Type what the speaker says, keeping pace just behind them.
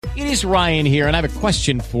It is Ryan here, and I have a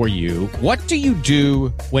question for you. What do you do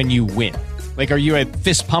when you win? Like, are you a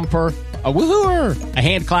fist pumper, a woohooer, a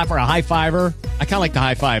hand clapper, a high fiver? I kind of like the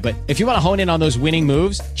high five, but if you want to hone in on those winning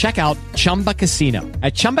moves, check out Chumba Casino.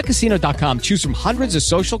 At ChumbaCasino.com, choose from hundreds of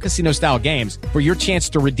social casino-style games for your chance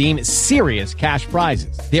to redeem serious cash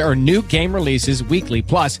prizes. There are new game releases weekly,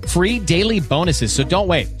 plus free daily bonuses. So don't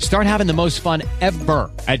wait. Start having the most fun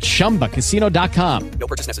ever at ChumbaCasino.com. No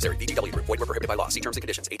purchase necessary. VGW Group. Void where prohibited by law. See terms and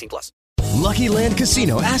conditions. 18+. Lucky Land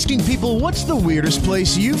Casino, asking people, what's the weirdest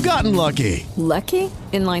place you've gotten lucky? Lucky?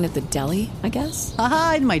 In line at the deli, I guess?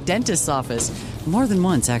 Aha, in my dentist's office. More than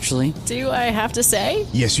once, actually. Do I have to say?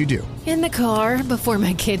 Yes, you do. In the car before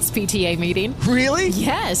my kids' PTA meeting. Really?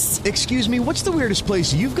 Yes. Excuse me, what's the weirdest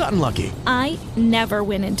place you've gotten lucky? I never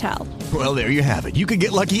win and tell. Well, there you have it. You can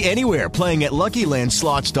get lucky anywhere, playing at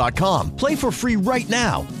LuckyLandSlots.com. Play for free right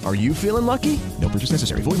now. Are you feeling lucky? No purchase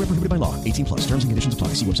necessary. Void where prohibited by law. 18+. Terms and conditions apply.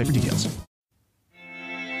 See website for details.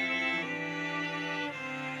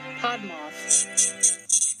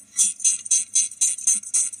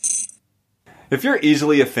 If you're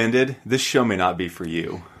easily offended, this show may not be for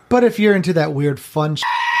you. But if you're into that weird fun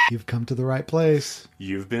you've come to the right place.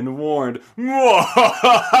 You've been warned. Are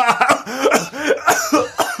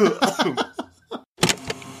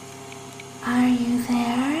you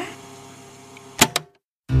there?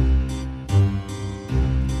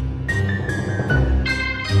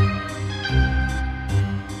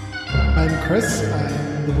 I'm Chris.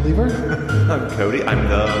 I'm the believer. I'm Cody. I'm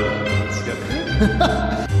the skeptic.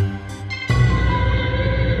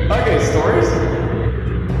 Okay, stories.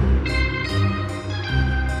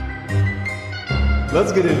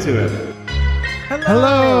 Let's get into it.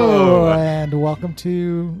 Hello, and welcome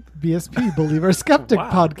to BSP, Believer Skeptic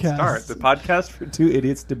Podcast. Start the podcast for two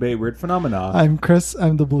idiots debate weird phenomena. I'm Chris.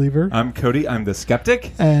 I'm the believer. I'm Cody. I'm the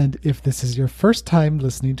skeptic. And if this is your first time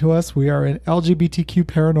listening to us, we are an LGBTQ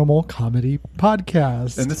paranormal comedy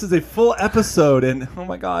podcast. And this is a full episode, and oh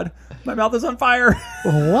my god, my mouth is on fire.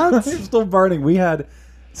 What? It's still burning. We had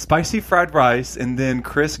spicy fried rice, and then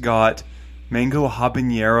Chris got mango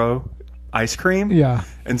habanero ice cream. Yeah.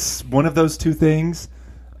 And one of those two things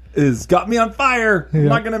is got me on fire. Yeah. I'm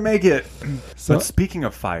not going to make it. So, but speaking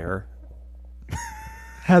of fire,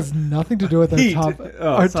 has nothing to do with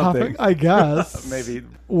our topic, I guess. Maybe.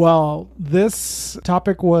 Well, this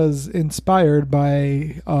topic was inspired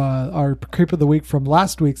by our Creep of the Week from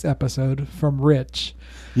last week's episode from Rich.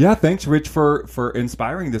 Yeah, thanks, Rich, for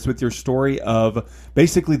inspiring this with your story of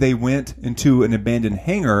basically they went into an abandoned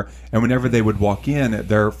hangar, and whenever they would walk in,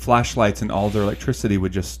 their flashlights and all their electricity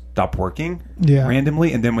would just stop working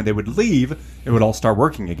randomly, and then when they would leave, it would all start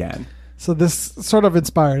working again. So this sort of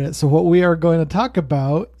inspired it. So what we are going to talk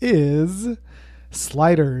about is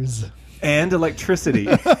sliders. And electricity.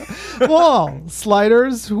 Well,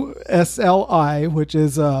 sliders, SLI, which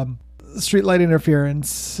is street light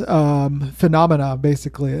interference phenomena,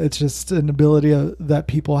 basically. It's just an ability that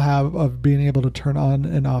people have of being able to turn on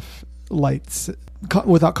and off lights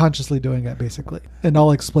without consciously doing it, basically. And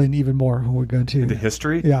I'll explain even more when we go into the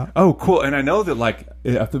history. Yeah. Oh, cool. And I know that, like,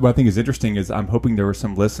 what I think is interesting is I'm hoping there were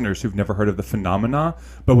some listeners who've never heard of the phenomena,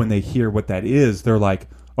 but when they hear what that is, they're like,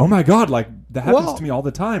 oh my god, like that happens to me all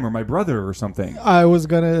the time, or my brother or something. I was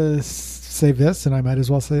gonna save this, and I might as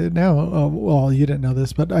well say it now. Well, you didn't know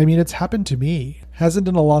this, but I mean, it's happened to me. Hasn't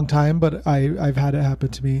in a long time, but I've had it happen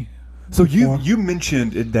to me. So you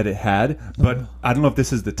mentioned that it had, but I don't know if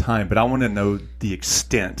this is the time, but I want to know the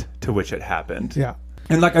extent to which it happened. Yeah.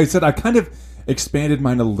 And like I said, I kind of expanded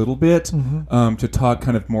mine a little bit to talk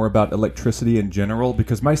kind of more about electricity in general,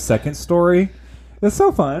 because my second story is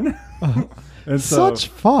so fun. And such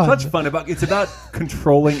fun. It's about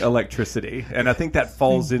controlling electricity, and I think that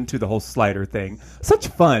falls into the whole slider thing. Such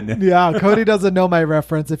fun. Yeah, Cody doesn't know my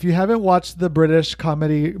reference. If you haven't watched the British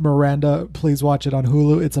comedy Miranda, please watch it on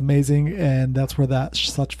Hulu. It's amazing, and that's where that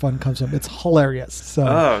such fun comes from. It's hilarious.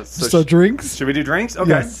 So drinks? Should we do drinks?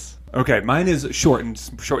 Okay. Yes. Okay, mine is short and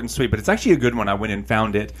sweet, but it's actually a good one. I went and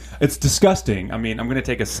found it. It's disgusting. I mean, I'm going to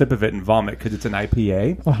take a sip of it and vomit because it's an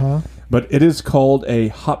IPA. But it is called a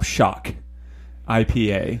Hop Shock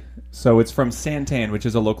IPA. So it's from Santan, which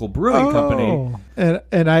is a local brewing company.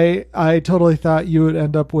 And I totally thought you would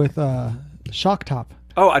end up with Shock Top.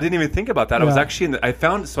 Oh, I didn't even think about that. I was actually I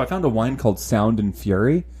found a wine called Sound and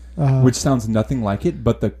Fury, which sounds nothing like it,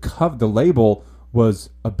 but the label was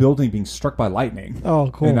a building being struck by lightning.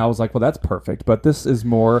 Oh, cool. And I was like, well, that's perfect. But this is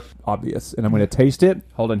more obvious. And I'm going to taste it.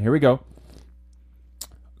 Hold on, here we go.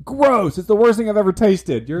 Gross. It's the worst thing I've ever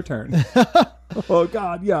tasted. Your turn. Oh,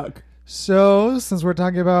 God, yuck. So, since we're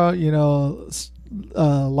talking about,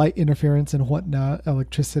 light interference and whatnot,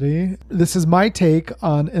 electricity. This is my take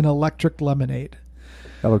on an electric lemonade.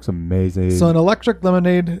 That looks amazing. So an electric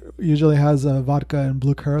lemonade usually has vodka and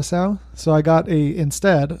blue curacao. So I got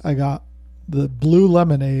the blue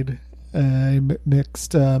lemonade,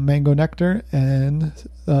 mixed mango nectar and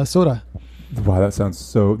soda. Wow, that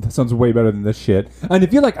sounds way better than this shit. And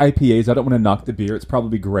if you like IPAs, I don't want to knock the beer. It's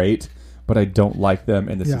probably great, but I don't like them,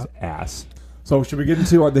 and this is ass. So should we get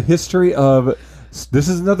into the history of... This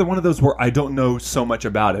is another one of those where I don't know so much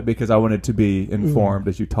about it because I wanted to be informed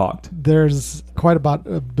as you talked. There's quite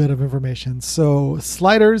a bit of information. So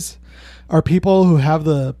sliders are people who have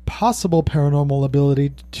the possible paranormal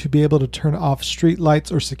ability to be able to turn off street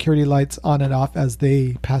lights or security lights on and off as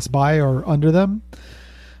they pass by or under them.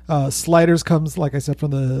 Sliders comes, like I said,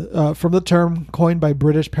 from the term coined by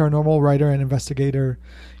British paranormal writer and investigator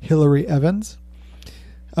Hilary Evans.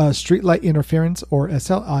 Streetlight interference, or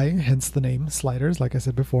SLI, hence the name sliders, like I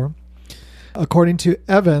said before. According to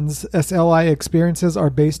Evans, SLI experiences are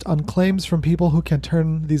based on claims from people who can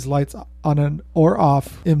turn these lights on or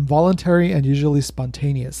off involuntarily and usually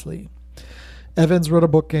spontaneously. Evans wrote a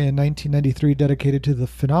book in 1993 dedicated to the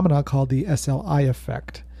phenomena called the SLI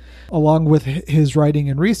effect. Along with his writing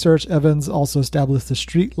and research, Evans also established the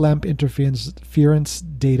Street Lamp Interference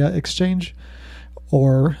Data Exchange,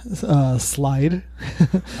 or SLIDE,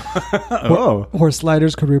 where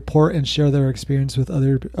sliders could report and share their experience with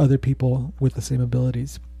other people with the same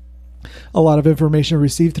abilities. A lot of information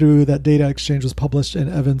received through that data exchange was published in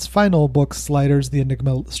Evans' final book, Sliders, The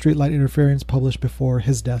Enigma Streetlight Interference, published before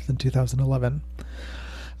his death in 2011.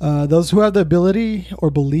 Those who have the ability or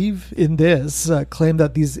believe in this claim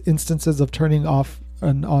that these instances of turning off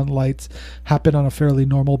and on lights happen on a fairly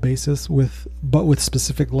normal basis with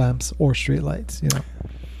specific lamps or street lights,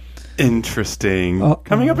 Interesting.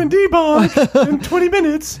 Coming up in Debunk in 20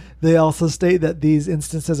 minutes. They also state that these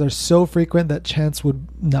instances are so frequent that chance would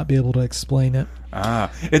not be able to explain it.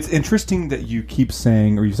 It's interesting that you keep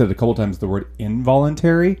saying, or you said it a couple times, the word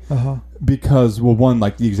involuntary, because, well, one,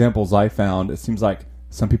 like the examples I found, it seems like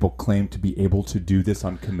some people claim to be able to do this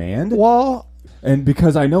on command. Well, and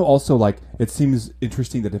because I know also, like, it seems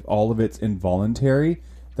interesting that if all of it's involuntary,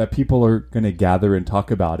 that people are going to gather and talk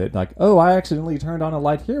about it. Like, oh, I accidentally turned on a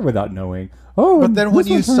light here without knowing. Oh, but then when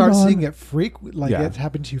you start seeing it it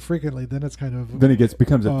happened to you frequently, then it's kind of... Then it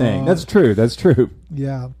becomes a thing. That's true.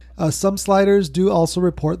 Yeah. Some sliders do also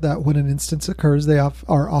report that when an instance occurs, they are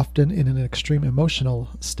often in an extreme emotional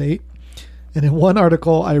state. And in one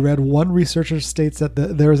article I read, one researcher states that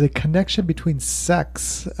there is a connection between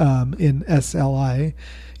sex in SLI,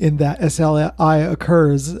 in that SLI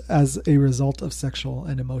occurs as a result of sexual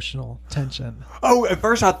and emotional tension. Oh, at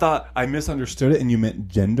first I thought I misunderstood it and you meant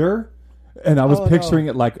gender. And I was picturing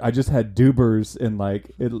it like I just had dubers and like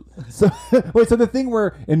it. So the thing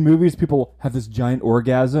where in movies people have this giant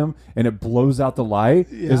orgasm and it blows out the light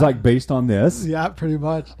is like based on this. Yeah, pretty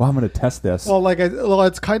much. Well, I'm going to test this. Well,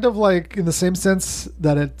 it's kind of like in the same sense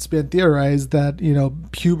that it's been theorized that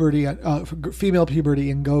puberty, female puberty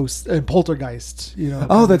in ghosts and poltergeists.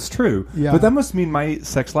 Oh, that's true. Yeah, but that must mean my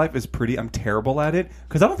sex life is I'm terrible at it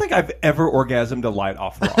because I don't think I've ever orgasmed a light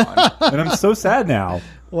off Ron, and I'm so sad now.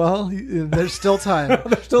 Well, there's still time.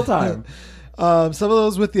 There's still time. Some of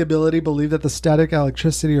those with the ability believe that the static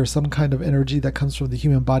electricity or some kind of energy that comes from the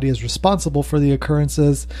human body is responsible for the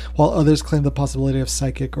occurrences, while others claim the possibility of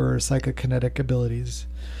psychic or psychokinetic abilities.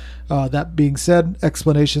 That being said,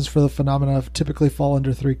 explanations for the phenomena typically fall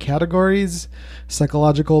under three categories: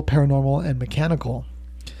 psychological, paranormal, and mechanical.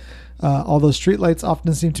 Although streetlights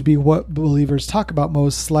often seem to be what believers talk about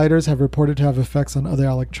most, sliders have reported to have effects on other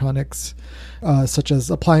electronics, such as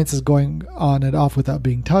appliances going on and off without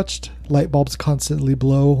being touched, light bulbs constantly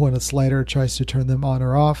blow when a slider tries to turn them on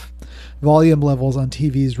or off, volume levels on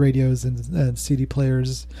TVs, radios, and CD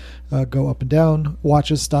players go up and down,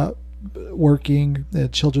 watches stop working,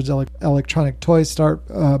 children's electronic toys start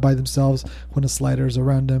by themselves when a slider is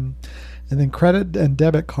around them. And then credit and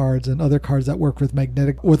debit cards and other cards that work with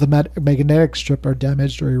a magnetic strip are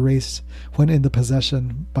damaged or erased when in the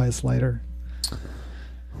possession by a slider.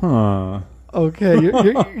 Huh. Okay,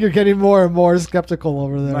 you're getting more and more skeptical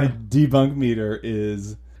over there. My debunk meter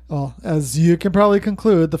is... Well, as you can probably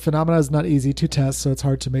conclude, the phenomena is not easy to test, so it's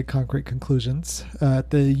hard to make concrete conclusions.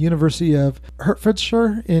 At the University of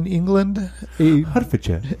Hertfordshire in England,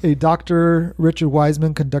 a Dr. Richard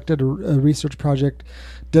Wiseman conducted a research project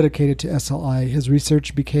dedicated to SLI. His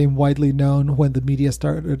research became widely known when the media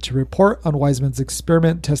started to report on Wiseman's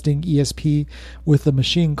experiment testing ESP with a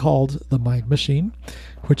machine called the Mind Machine,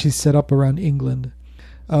 which he set up around England.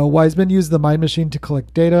 Wiseman used the Mind Machine to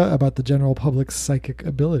collect data about the general public's psychic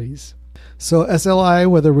abilities. So SLI,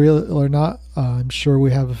 whether real or not, I'm sure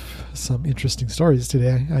we have some interesting stories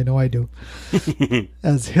today. I know I do.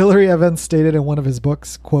 As Hilary Evans stated in one of his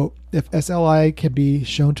books, quote, "If SLI can be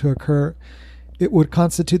shown to occur, it would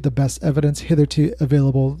constitute the best evidence hitherto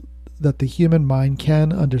available that the human mind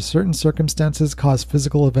can, under certain circumstances, cause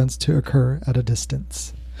physical events to occur at a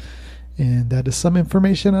distance." And that is some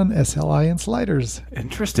information on SLI and sliders.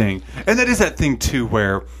 Interesting. And that is that thing, too,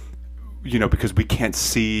 where, because we can't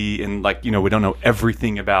see and, we don't know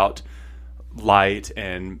everything about light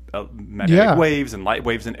and magnetic waves and light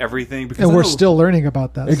waves and everything. Because and we're still learning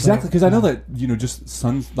about that. Exactly, because I know that, just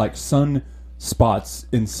sun spots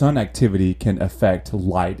in sun activity can affect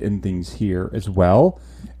light and things here as well.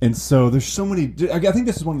 And so there's so many... I think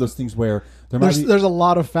this is one of those things where there's a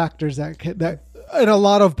lot of factors that and a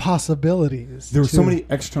lot of possibilities. There were so many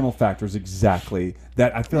external factors, exactly,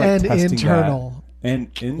 that I feel like and testing internal.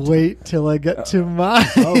 Wait till I get to my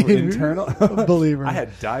internal believer. I had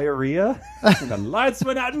diarrhea and the lights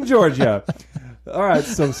went out in Georgia. All right,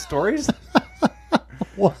 so stories.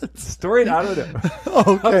 What story? I don't know.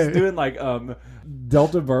 Okay, I was doing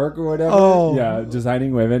Delta Burke or whatever. Oh, yeah,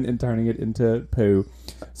 designing women and turning it into poo.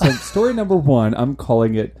 So story number 1, I'm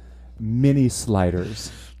calling it mini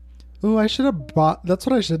sliders. Oh, I should have bought. That's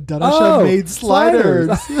what I should have done. I should have made sliders.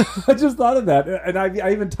 I just thought of that, and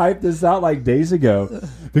I even typed this out days ago,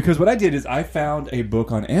 because what I did is I found a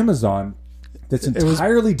book on Amazon that's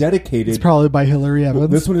entirely dedicated. It's probably by Hilary Evans.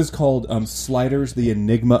 This one is called "Sliders: The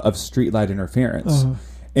Enigma of Streetlight Interference,"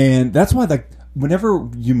 and that's why whenever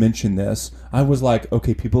you mention this, I was like,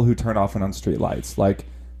 okay, people who turn off and on streetlights,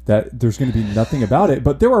 that there's going to be nothing about it,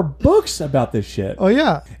 but there are books about this shit. Oh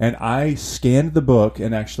yeah. And I scanned the book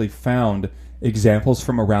and actually found examples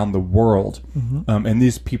from around the world, and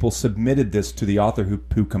these people submitted this to the author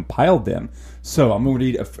who compiled them. So I'm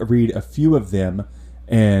going to read a few of them,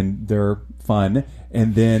 and they're fun.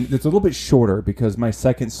 And then it's a little bit shorter because my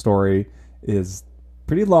second story is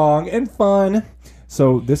pretty long and fun.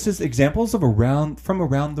 So this is examples of from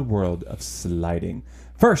around the world of sliding.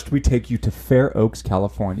 First, we take you to Fair Oaks,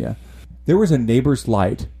 California. There was a neighbor's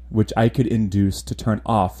light which I could induce to turn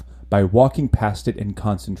off by walking past it and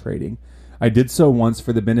concentrating. I did so once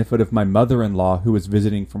for the benefit of my mother-in-law who was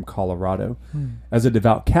visiting from Colorado. As a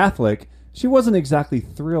devout Catholic, she wasn't exactly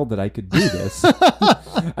thrilled that I could do this.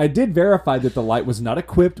 I did verify that the light was not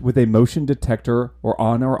equipped with a motion detector or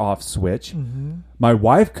on or off switch. My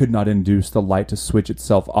wife could not induce the light to switch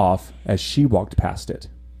itself off as she walked past it.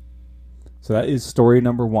 So that is story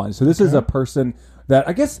number 1. So this is a person that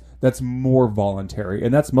I guess that's more voluntary,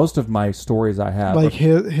 and that's most of my stories I have. Like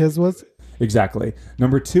his was? Exactly.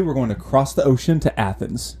 Number 2, we're going across the ocean to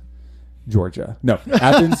Athens, Georgia. No,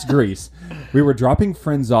 Athens, Greece. We were dropping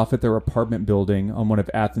friends off at their apartment building on one of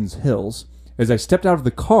Athens' hills. As I stepped out of the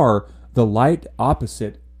car, the light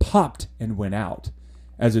opposite popped and went out.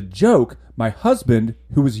 As a joke, my husband,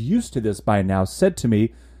 who was used to this by now, said to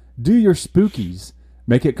me, "Do your spookies.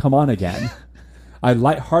 Make it come on again." I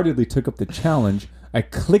lightheartedly took up the challenge. I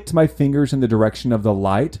clicked my fingers in the direction of the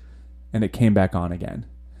light, and it came back on again.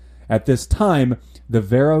 At this time, the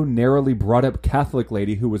very narrowly brought-up Catholic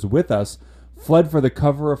lady who was with us fled for the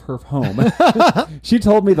cover of her home. She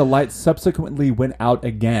told me the light subsequently went out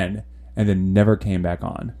again and then never came back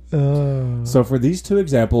on. So for these 2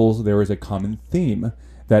 examples, there is a common theme.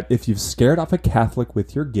 That if you've scared off a Catholic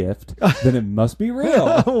with your gift, then it must be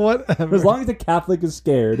real. Whatever. As long as a Catholic is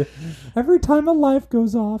scared, every time a light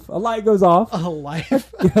goes off, a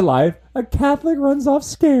Catholic runs off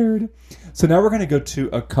scared. So now we're going to go to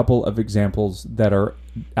a couple of examples that are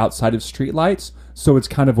outside of streetlights. So it's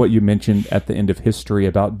kind of what you mentioned at the end of history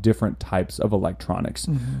about different types of electronics.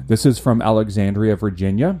 This is from Alexandria,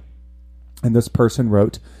 Virginia. And this person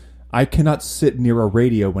wrote, "I cannot sit near a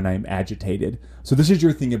radio when I am agitated." So this is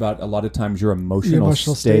your thing about a lot of times your emotional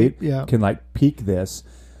state can peak this.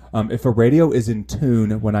 If a radio is in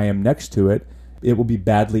tune when I am next to it, it will be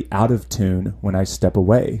badly out of tune when I step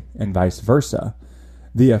away, and vice versa.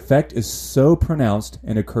 The effect is so pronounced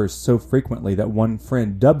and occurs so frequently that one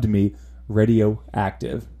friend dubbed me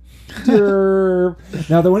radioactive. Now,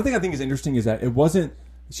 the one thing I think is interesting is that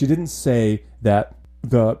she didn't say that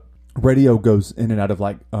the radio goes in and out of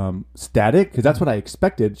static, because that's what I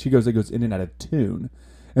expected. She goes, it goes in and out of tune.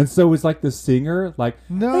 And so it's like the singer, always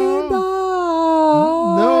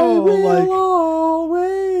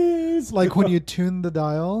when you tune the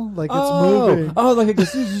dial, it's moving.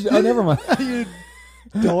 Never mind.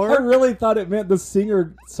 Dork. I really thought it meant the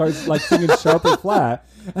singer starts like singing sharp or flat.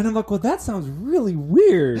 And I'm like, well, that sounds really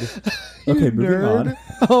weird. Okay, moving on.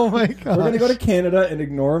 Oh my god. We're going to go to Canada and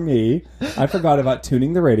ignore me. I forgot about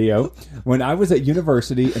tuning the radio. When I was at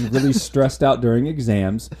university and really stressed out during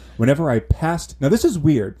exams, whenever I passed... Now, this is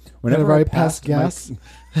weird. Whenever I passed gas.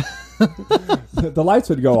 The lights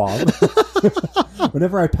would go off.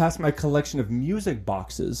 Whenever I passed my collection of music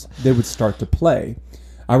boxes, they would start to play.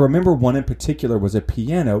 I remember one in particular was a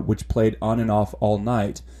piano which played on and off all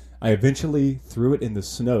night. I eventually threw it in the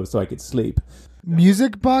snow so I could sleep.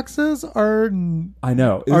 Music boxes are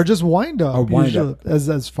just wind up. Usually,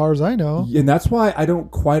 as far as I know. And that's why I don't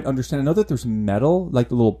quite understand. I know that there's metal, like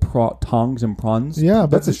the little tongs and pruns. Yeah,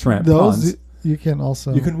 that's a shrimp. Those you can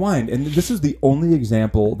wind. And this is the only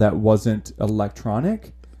example that wasn't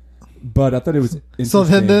electronic. But I thought it was interesting. So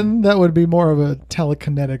then that would be more of a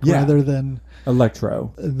telekinetic rather than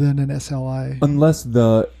electro. Than an SLI. Unless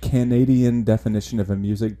the Canadian definition of a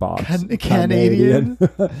music box Canadian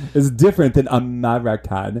is different than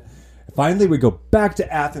American. Finally, we go back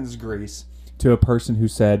to Athens, Greece, to a person who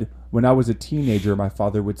said, when I was a teenager, my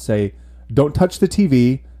father would say, don't touch the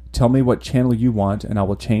TV, tell me what channel you want, and I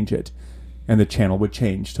will change it. And the channel would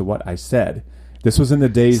change to what I said. This was in the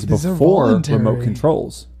days before remote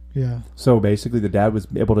controls. Yeah. So basically the dad was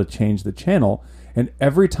able to change the channel, and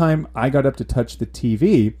every time I got up to touch the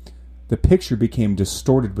TV, the picture became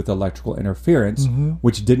distorted with electrical interference,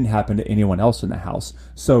 which didn't happen to anyone else in the house.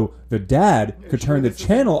 So the dad could turn the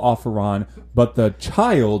channel off or on, but the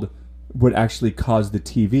child would actually cause the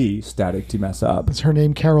TV static to mess up. Is her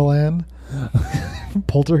name Carol Ann?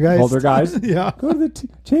 Poltergeist? Yeah. Go to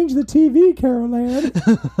change the TV, Carol Ann.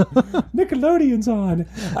 Nickelodeon's on.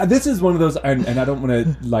 This is one of those, and I don't want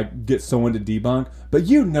to like get someone to debunk, but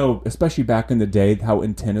especially back in the day, how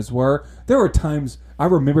antennas were. There were times I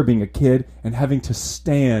remember being a kid and having to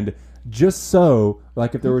stand just so,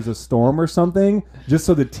 like if there was a storm or something, just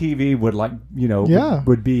so the TV would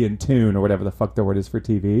would be in tune or whatever the fuck the word is for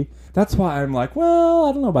TV. That's why I'm like, well,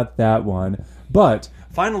 I don't know about that one. But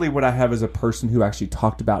finally, what I have is a person who actually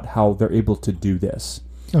talked about how they're able to do this.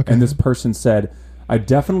 Okay. And this person said, I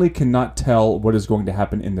definitely cannot tell what is going to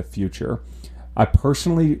happen in the future. I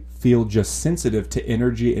personally feel just sensitive to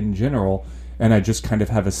energy in general, and I just kind of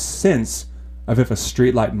have a sense of if a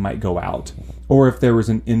street light might go out or if there was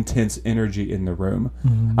an intense energy in the room.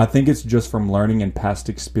 I think it's just from learning and past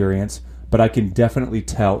experience, but I can definitely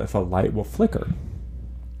tell if a light will flicker.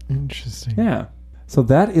 Interesting. Yeah. So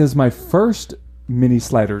that is my first mini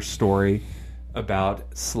slider story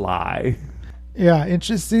about Sly. Yeah,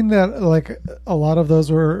 interesting that like a lot of those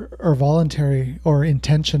are voluntary or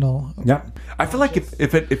intentional. Yeah. I feel like if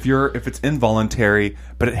it's involuntary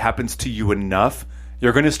but it happens to you enough,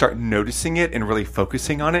 you're going to start noticing it and really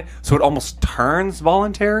focusing on it, so it almost turns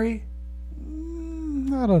voluntary.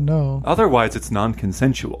 I don't know. Otherwise, it's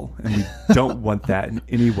non-consensual, and we don't want that in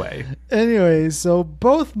any way. Anyway, so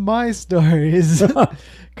both my stories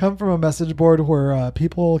come from a message board where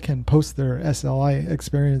people can post their SLI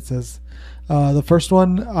experiences. The first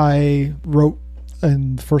one I wrote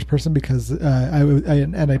in first person because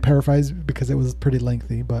I paraphrased because it was pretty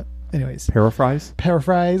lengthy, but anyways. Paraphrased?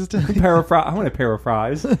 Paraphrased. I want to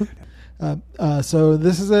paraphrase. So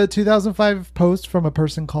this is a 2005 post from a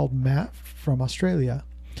person called Matt from Australia.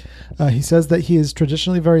 He says that he is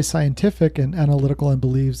traditionally very scientific and analytical and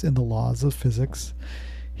believes in the laws of physics.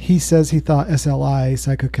 He says he thought SLI,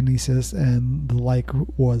 psychokinesis, and the like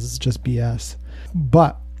was just BS.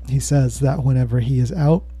 But he says that whenever he is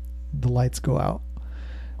out, the lights go out.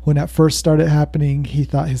 When that first started happening, he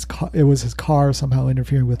thought it was his car somehow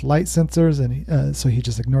interfering with light sensors, and so he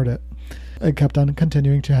just ignored it. It kept on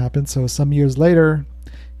continuing to happen. So some years later,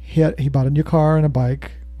 he bought a new car and a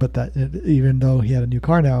bike, but even though he had a new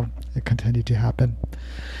car now, it continued to happen.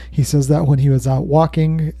 He says that when he was out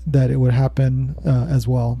walking, that it would happen as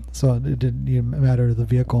well. So it didn't even matter the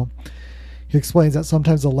vehicle. He explains that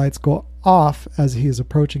sometimes the lights go off as he is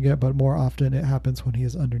approaching it, but more often it happens when he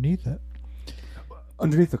is underneath it.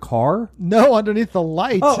 Underneath the car? No, underneath the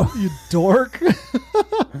light, you dork.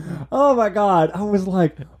 Oh my God. I was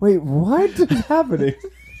like, wait, what is happening?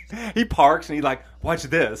 He parks and he watch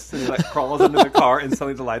this. And he crawls under the car and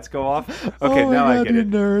suddenly the lights go off. Okay, now I get it.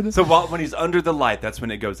 Nerd. So when he's under the light, that's when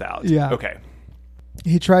it goes out. Yeah. Okay.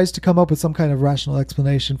 He tries to come up with some kind of rational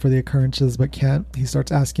explanation for the occurrences, but can't. He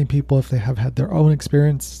starts asking people if they have had their own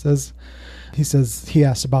experiences. He says he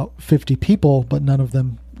asked about 50 people, but none of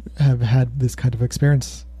them have had this kind of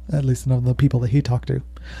experience, at least none of the people that he talked to.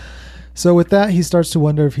 So with that, he starts to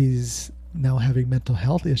wonder if he's now having mental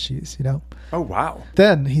health issues, Oh, wow.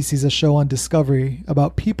 Then he sees a show on Discovery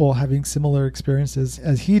about people having similar experiences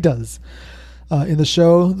as he does. In the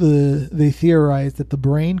show, they theorize that the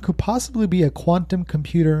brain could possibly be a quantum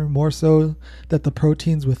computer, more so that the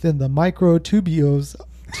proteins within the microtubules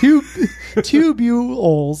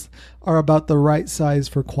are about the right size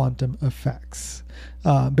for quantum effects.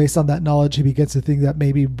 Based on that knowledge, he begins to think that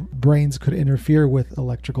maybe brains could interfere with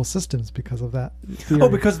electrical systems because of that theory. Oh,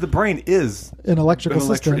 because the brain is an electrical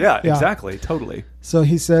system. Yeah, exactly. Totally. So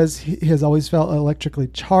he says he has always felt electrically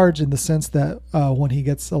charged in the sense that when he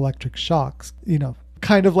gets electric shocks,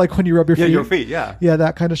 kind of like when you rub your feet. Yeah, your feet, yeah. Yeah,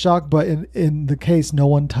 that kind of shock. But in the case, no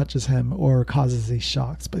one touches him or causes these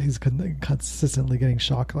shocks, but he's consistently getting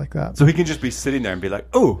shocked like that. So he can just be sitting there and be like,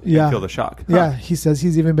 oh, yeah. Feel the shock. Huh. Yeah, he says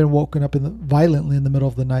he's even been woken up violently in the middle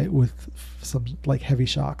of the night with some like heavy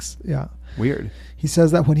shocks. Yeah. Weird. He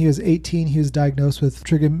says that when he was 18, he was diagnosed with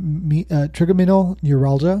trigeminal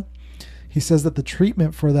neuralgia. He says that the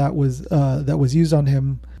treatment for that was used on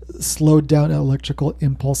him slowed down electrical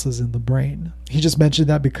impulses in the brain. He just mentioned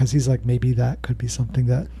that because he's like, maybe that could be something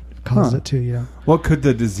that caused it too. Well, could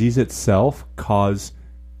the disease itself cause,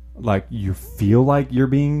 like, you feel like you're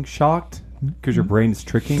being shocked because your brain is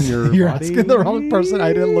tricking your You're body? asking the wrong person.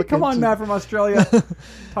 I didn't look. Come on, Matt from Australia.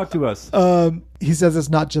 Talk to us. He says it's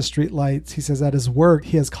not just street lights. He says at his work,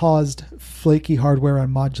 he has caused flaky hardware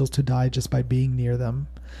on modules to die just by being near them.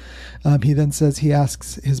 He then says he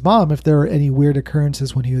asks his mom if there are any weird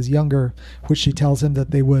occurrences when he was younger, which she tells him that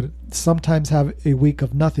they would sometimes have a week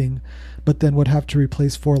of nothing, but then would have to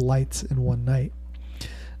replace 4 lights in one night.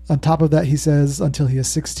 On top of that, he says until he is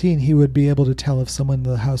 16, he would be able to tell if someone in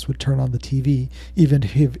the house would turn on the TV, even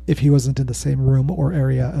if he wasn't in the same room or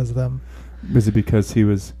area as them. Is it because he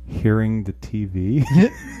was hearing the TV?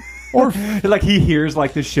 Or like he hears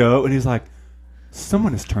like the show and he's like,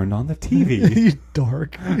 someone has turned on the TV. You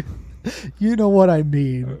dork. You know what I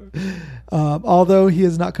mean. Although he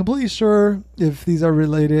is not completely sure if these are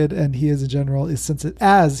related, and he is in general is sensitive,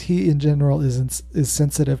 is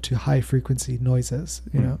sensitive to high frequency noises.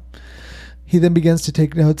 He then begins to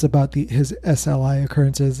take notes about his SLI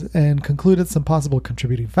occurrences and concluded some possible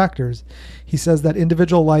contributing factors. He says that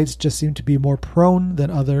individual lights just seem to be more prone than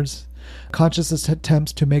others. Conscious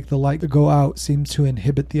attempts to make the light go out seems to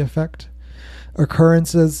inhibit the effect.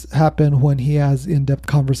 Occurrences happen when he has in-depth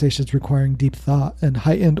conversations requiring deep thought, and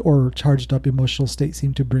heightened or charged up emotional states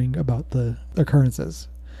seem to bring about the occurrences.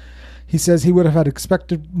 He says he would have had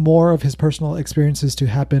expected more of his personal experiences to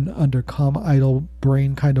happen under calm, idle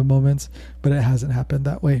brain kind of moments, but it hasn't happened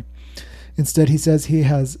that way. Instead, he says he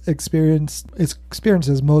has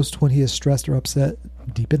experiences most when he is stressed or upset,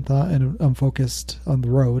 deep in thought, and unfocused on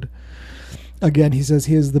the road. Again, he says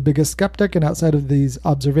he is the biggest skeptic, and outside of these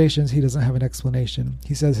observations, he doesn't have an explanation.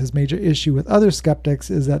 He says his major issue with other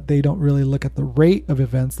skeptics is that they don't really look at the rate of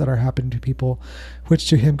events that are happening to people, which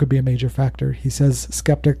to him could be a major factor. He says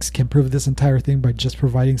skeptics can prove this entire thing by just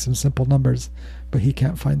providing some simple numbers, but he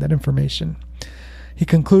can't find that information. He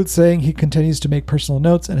concludes saying he continues to make personal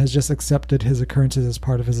notes and has just accepted his occurrences as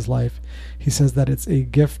part of his life. He says that it's a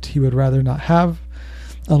gift he would rather not have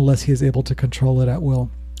unless he is able to control it at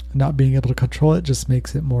will. Not being able to control it just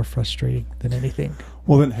makes it more frustrating than anything.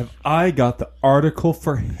 Well, then have I got the article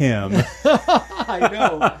for him? I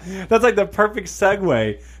know. That's like the perfect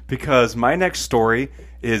segue, because my next story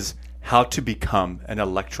is how to become an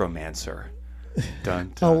electromancer.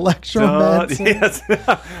 Dun, dun, Electromancer? dun. Yes.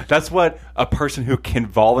 That's what a person who can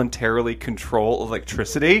voluntarily control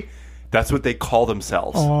electricity, that's what they call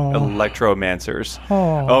themselves. Oh. Electromancers.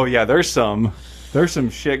 Oh. Yeah, there's some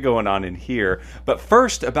shit going on in here. But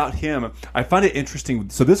first, about him, I find it interesting.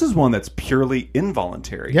 So this is one that's purely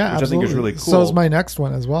involuntary, Yeah, which absolutely. I think is really cool. So is my next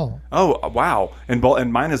one as well. Oh, wow. And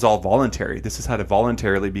mine is all voluntary. This is how to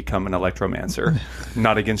voluntarily become an electromancer,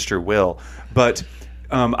 not against your will. But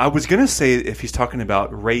I was going to say, if he's talking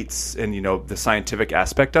about rates and, the scientific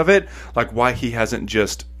aspect of it, like why he hasn't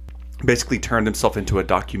just basically turned himself into a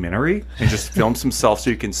documentary and just films himself so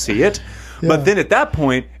you can see it. Yeah. But then at that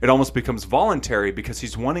point, it almost becomes voluntary because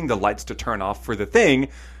he's wanting the lights to turn off for the thing,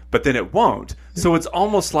 but then it won't. So it's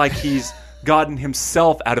almost like he's gotten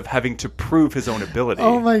himself out of having to prove his own ability.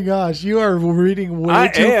 Oh my gosh, you are reading way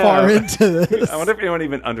too far into this. I wonder if anyone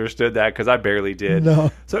even understood that, because I barely did.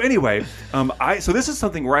 No. So anyway, so this is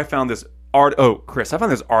something where I found this Chris, I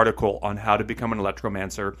found this article on how to become an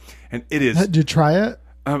electromancer, and it is. Did you try it?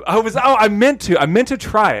 I meant to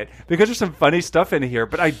try it because there's some funny stuff in here,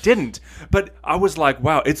 but I didn't. But I was like,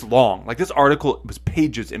 wow, it's long. Like, this article was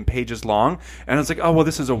pages and pages long, and I was like, oh, well,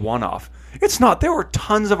 this is a one-off. It's not. There were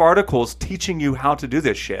tons of articles teaching you how to do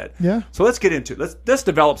this shit. Yeah. So let's get into it. Let's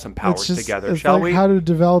develop some powers together, shall we? How to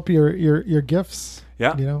develop your gifts.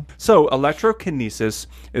 Yeah. You know? So electrokinesis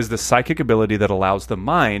is the psychic ability that allows the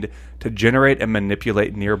mind to generate and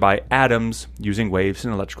manipulate nearby atoms using waves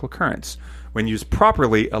and electrical currents. When used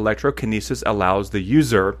properly, electrokinesis allows the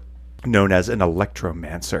user, known as an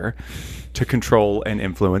electromancer, to control and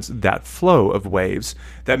influence that flow of waves.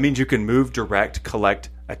 That means you can move, direct, collect,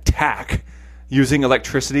 attack using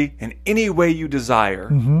electricity in any way you desire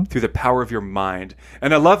through the power of your mind.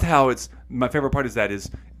 And I love how my favorite part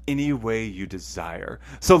is any way you desire.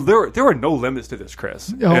 So there are no limits to this,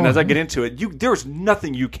 Chris. Oh. And as I get into it, there's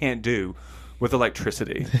nothing you can't do with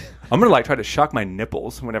electricity. I'm going to try to shock my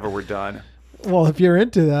nipples whenever we're done. Well, if you're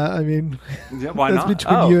into that, I mean, yeah, why that's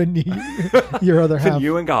not? between you and your other half.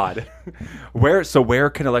 You and God. Where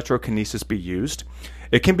can electrokinesis be used?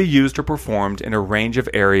 It can be used or performed in a range of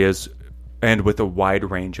areas and with a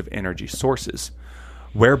wide range of energy sources.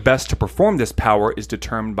 Where best to perform this power is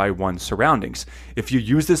determined by one's surroundings. If you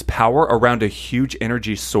use this power around a huge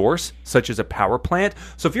energy source, such as a power plant,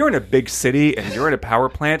 so if you're in a big city and you're in a power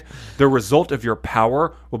plant, the result of your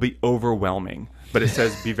power will be overwhelming. But it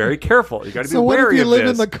says be very careful. You got to be wary of this. So what if you live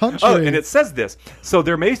in the country? Oh, and it says this. So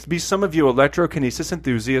there may be some of you electrokinesis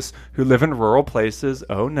enthusiasts who live in rural places,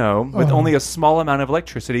 with only a small amount of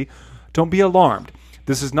electricity. Don't be alarmed.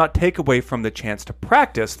 This does not take away from the chance to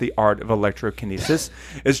practice the art of electrokinesis.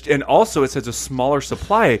 And also it says a smaller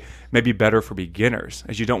supply may be better for beginners,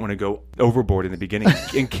 as you don't want to go overboard in the beginning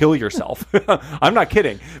and kill yourself. I'm not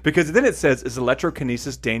kidding. Because then it says, is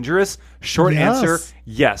electrokinesis dangerous? Short answer,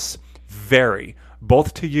 yes. Very,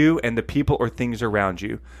 both to you and the people or things around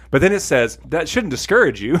you. But then it says that shouldn't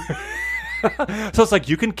discourage you. So it's like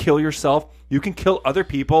you can kill yourself, you can kill other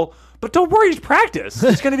people, but don't worry, just practice.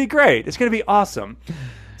 It's going to be great. It's going to be awesome.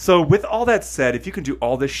 So with all that said, if you can do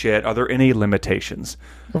all this shit, are there any limitations?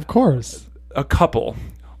 Of course. A couple.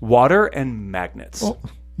 Water and magnets. Well,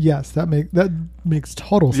 yes, that makes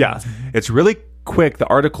total sense. Yeah, it's really quick. The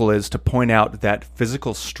article is to point out that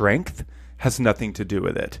physical strength has nothing to do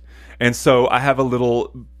with it. And so I have a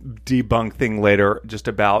little debunk thing later just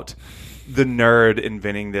about the nerd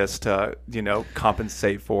inventing this to,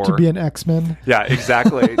 compensate for... To be an X-Men? Yeah,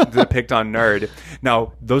 exactly. To depict on nerd.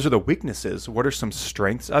 Now, those are the weaknesses. What are some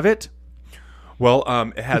strengths of it? Well,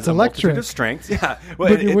 it has a multitude of strengths. Yeah. Well,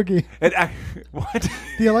 Boogie woogie. What?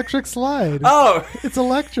 The electric slide. Oh! It's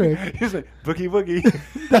electric. He's like, boogie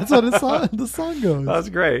woogie. That's what the song goes. That's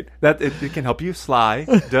great. It can help you slide.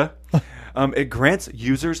 It grants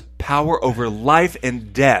users power over life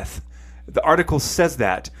and death. The article says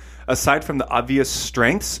that. Aside from the obvious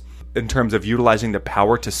strengths in terms of utilizing the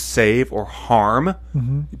power to save or harm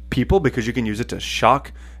people, because you can use it to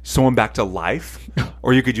shock someone back to life,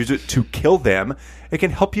 or you could use it to kill them, it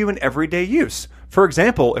can help you in everyday use. For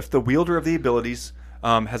example, if the wielder of the abilities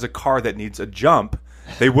has a car that needs a jump,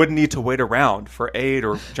 they wouldn't need to wait around for aid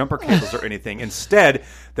or jumper cables or anything. Instead,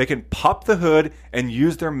 they can pop the hood and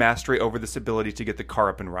use their mastery over this ability to get the car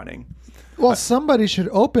up and running. Well, somebody should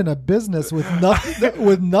open a business with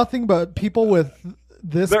nothing but people with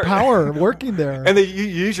this power working there. And you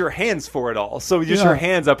use your hands for it all. So use your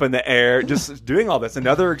hands up in the air, just doing all this.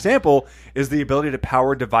 Another example is the ability to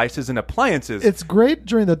power devices and appliances. It's great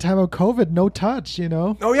during the time of COVID, no touch,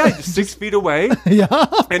 Oh, yeah, 6 feet away. Yeah.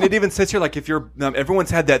 And it even says here, like, if you're, everyone's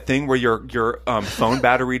had that thing where your phone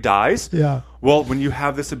battery dies. Yeah. Well, when you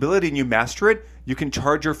have this ability and you master it, you can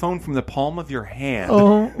charge your phone from the palm of your hand.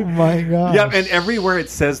 Oh, my God. Yeah, and everywhere it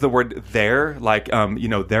says the word "their," like,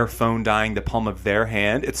 their phone dying, the palm of their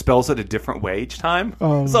hand, it spells it a different way each time.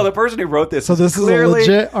 So the person who wrote this is clearly a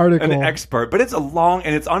legit article. an expert. But it's and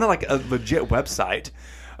it's on like a legit website.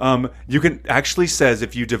 You can actually says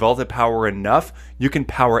if you develop the power enough, you can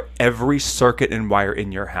power every circuit and wire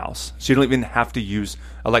in your house. So you don't even have to use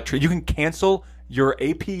electric. You can cancel your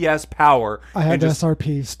APS power. I had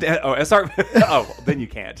SRP. SRP. Oh, then you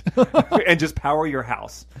can't. And just power your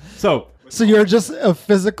house. So you're just a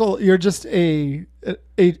physical. You're just a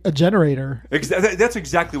generator. That's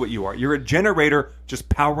exactly what you are. You're a generator, just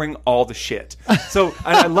powering all the shit. So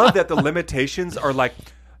and I love that the limitations are like,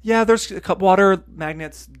 yeah, there's a couple water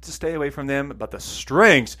magnets to stay away from them, but the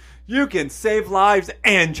strengths, you can save lives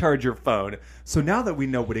and charge your phone. So now that we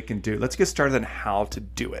know what it can do, let's get started on how to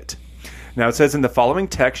do it. Now it says in the following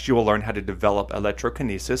text, you will learn how to develop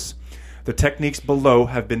electrokinesis. The techniques below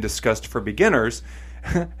have been discussed for beginners,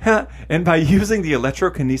 And by using the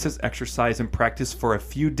electrokinesis exercise and practice for a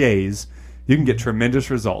few days, you can get tremendous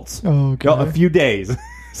results. Okay. A few days.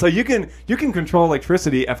 So you can control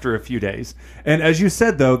electricity after a few days. And as you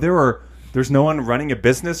said, though, there's no one running a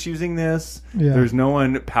business using this. Yeah. There's no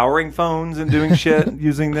one powering phones and doing shit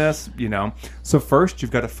using this, So first,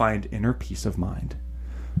 you've got to find inner peace of mind.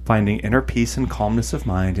 Finding inner peace and calmness of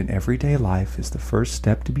mind in everyday life is the first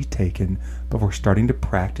step to be taken before starting to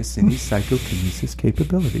practice any psychokinesis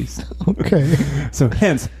capabilities. Okay. So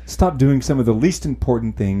hence, stop doing some of the least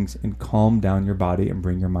important things and calm down your body and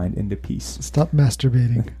bring your mind into peace. Stop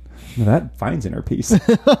masturbating. Now that finds inner peace.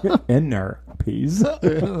 Inner peace.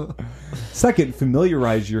 Second,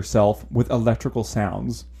 familiarize yourself with electrical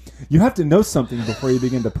sounds. You have to know something before you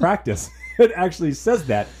begin to practice. It actually says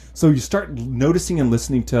that. So you start noticing and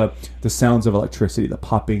listening to the sounds of electricity, the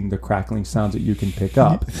popping, the crackling sounds that you can pick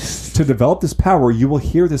up. To develop this power, you will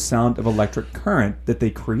hear the sound of electric current that they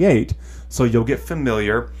create. So you'll get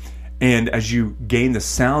familiar. And as you gain the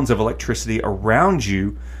sounds of electricity around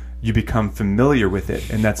you, you become familiar with it.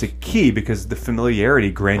 And that's a key because the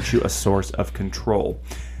familiarity grants you a source of control.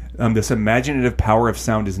 This imaginative power of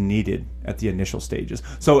sound is needed at the initial stages.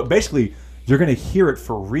 So basically, you're going to hear it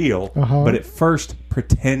for real, but at first,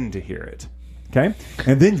 pretend to hear it. Okay?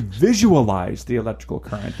 And then visualize the electrical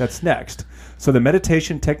current. That's next. So the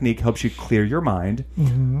meditation technique helps you clear your mind.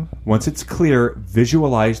 Mm-hmm. Once it's clear,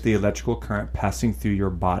 visualize the electrical current passing through your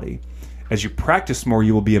body. As you practice more,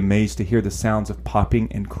 you will be amazed to hear the sounds of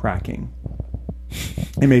popping and cracking.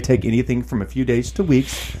 It may take anything from a few days to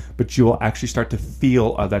weeks, but you will actually start to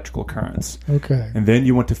feel electrical currents. Okay. And then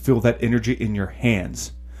you want to feel that energy in your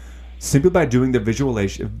hands. Simply by doing the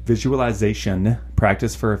visualization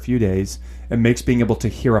practice for a few days, it makes being able to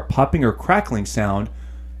hear a popping or crackling sound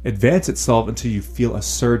advance itself until you feel a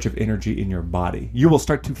surge of energy in your body. You will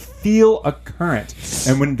start to feel a current.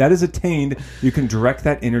 And when that is attained, you can direct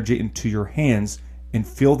that energy into your hands and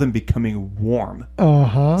feel them becoming warm.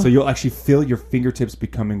 So you'll actually feel your fingertips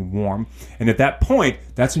becoming warm. And at that point,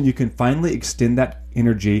 that's when you can finally extend that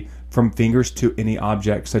energy from fingers to any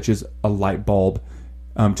object, such as a light bulb,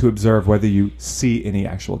 to observe whether you see any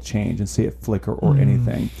actual change and see it flicker or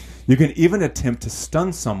anything. You can even attempt to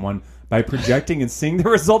stun someone by projecting and seeing the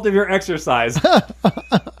result of your exercise.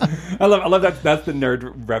 I love that. That's the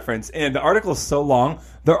nerd reference. And the article is so long,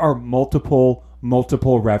 there are multiple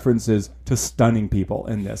references to stunning people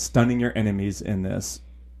in this, stunning your enemies in this.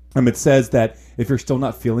 It says that if you're still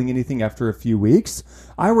not feeling anything after a few weeks,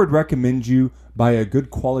 I would recommend you buy a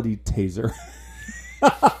good quality taser.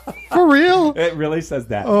 For real? It really says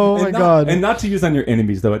that. Oh, my God. And not to use on your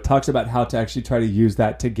enemies, though. It talks about how to actually try to use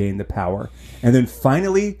that to gain the power. And then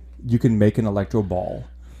finally, you can make an electro ball.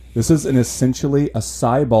 This is essentially a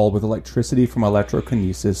psi ball with electricity from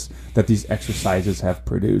electrokinesis that these exercises have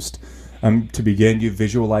produced. To begin, you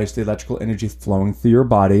visualize the electrical energy flowing through your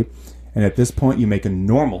body. And at this point, you make a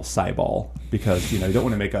normal psi ball because, you don't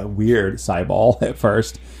want to make a weird psi ball at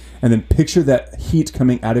first. And then picture that heat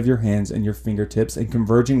coming out of your hands and your fingertips and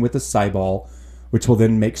converging with the psi ball, which will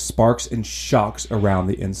then make sparks and shocks around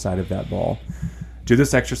the inside of that ball. Do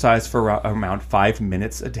this exercise for around 5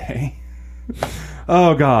 minutes a day.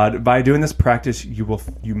 Oh, God. By doing this practice,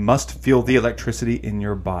 you must feel the electricity in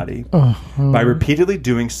your body. By repeatedly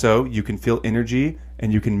doing so, you can feel energy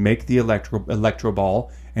and you can make the electro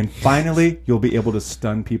ball. And finally, you'll be able to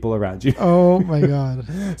stun people around you. Oh, my God.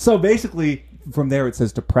 So basically, from there, it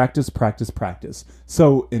says to practice, practice, practice.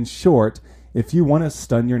 So, in short, if you want to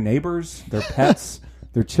stun your neighbors, their pets,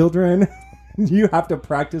 their children, you have to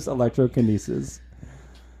practice electrokinesis.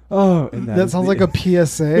 Oh, and that sounds like a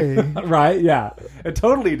PSA. Right? Yeah. It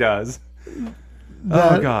totally does.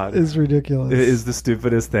 That oh, God. is ridiculous. It is the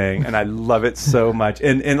stupidest thing, and I love it so much.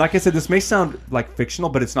 And like I said, this may sound like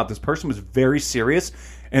fictional, but it's not. This person was very serious,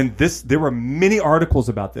 and there were many articles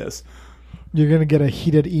about this. You're going to get a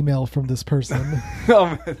heated email from this person.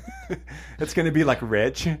 It's going to be like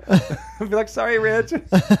Rich. I'll be like, sorry, Rich.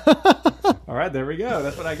 All right, there we go.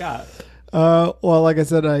 That's what I got. Well, like I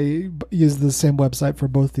said, I used the same website for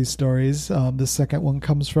both these stories. The second one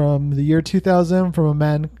comes from the year 2000 from a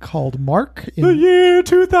man called Mark. The year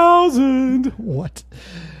 2000. What?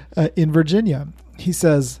 In Virginia. He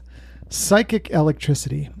says, psychic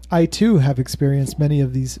electricity. I too have experienced many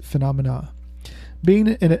of these phenomena. Being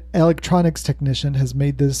an electronics technician has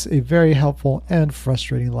made this a very helpful and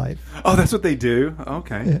frustrating life. Oh, that's what they do?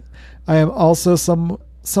 Okay. I am also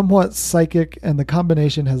somewhat psychic, and the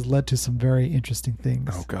combination has led to some very interesting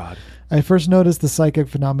things. Oh, God. I first noticed the psychic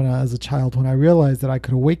phenomena as a child when I realized that I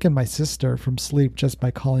could awaken my sister from sleep just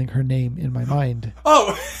by calling her name in my mind.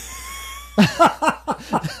 Oh!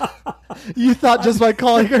 You thought just by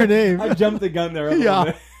calling her name. I jumped the gun there a little Yeah.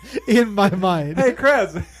 bit. In my mind. Hey,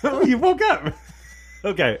 Chris, you woke up.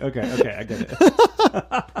 Okay, I get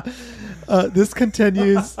it. This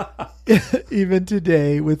continues even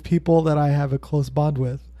today with people that I have a close bond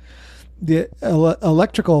with. The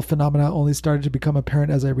electrical phenomena only started to become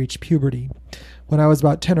apparent as I reached puberty. When I was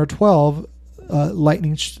about 10 or 12,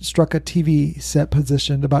 lightning struck a TV set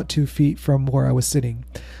positioned about 2 feet from where I was sitting.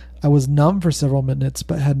 I was numb for several minutes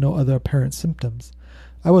but had no other apparent symptoms.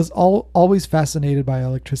 I was always fascinated by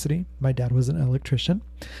electricity. My dad was an electrician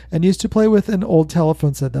and used to play with an old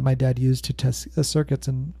telephone set that my dad used to test circuits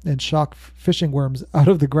and shock fishing worms out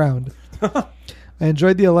of the ground. I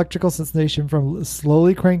enjoyed the electrical sensation from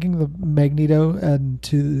slowly cranking the magneto and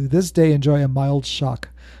to this day enjoy a mild shock.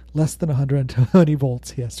 Less than 120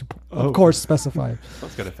 volts, he has to, of course, specify.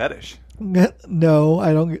 Let's get a fetish. No,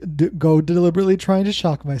 I don't go deliberately trying to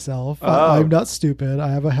shock myself. I'm not stupid.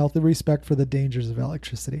 I have a healthy respect for the dangers of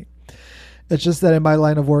electricity. It's just that in my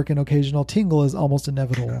line of work, an occasional tingle is almost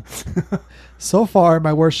inevitable. So far,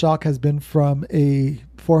 my worst shock has been from a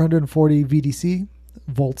 440 VDC,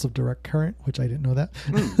 volts of direct current, which I didn't know that.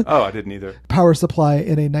 Oh, I didn't either. Power supply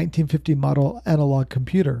in a 1950 model analog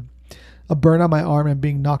computer. A burn on my arm and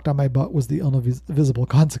being knocked on my butt was the only visible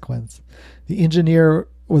consequence. The engineer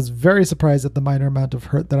was very surprised at the minor amount of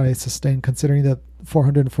hurt that I sustained, considering that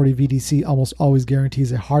 440 VDC almost always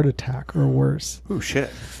guarantees a heart attack or worse. Oh, shit.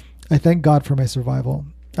 I thank God for my survival.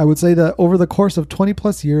 I would say that over the course of 20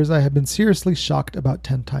 plus years, I have been seriously shocked about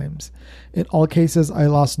 10 times. In all cases, I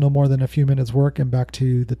lost no more than a few minutes work and back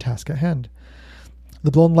to the task at hand.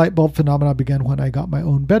 The blown light bulb phenomena began when I got my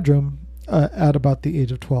own bedroom at about the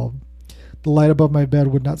age of 12. The light above my bed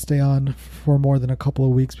would not stay on for more than a couple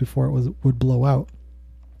of weeks before it would blow out.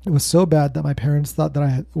 It was so bad that my parents thought that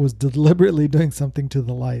I was deliberately doing something to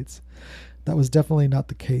the lights. That was definitely not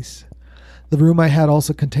the case. The room I had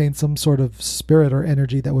also contained some sort of spirit or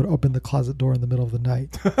energy that would open the closet door in the middle of the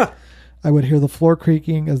night. I would hear the floor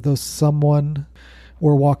creaking as though someone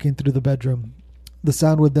were walking through the bedroom. The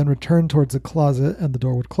sound would then return towards the closet and the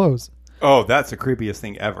door would close. Oh, that's the creepiest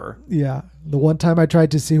thing ever. Yeah. The one time I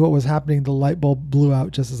tried to see what was happening, the light bulb blew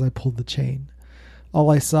out just as I pulled the chain.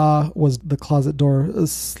 All I saw was the closet door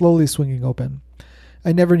slowly swinging open.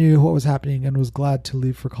 I never knew what was happening and was glad to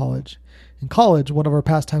leave for college. In college, one of our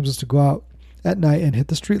pastimes was to go out at night and hit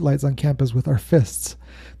the streetlights on campus with our fists.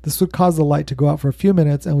 This would cause the light to go out for a few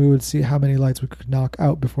minutes and we would see how many lights we could knock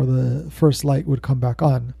out before the first light would come back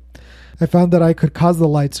on. I found that I could cause the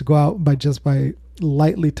lights to go out by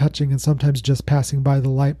lightly touching and sometimes just passing by the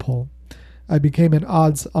light pole. I became an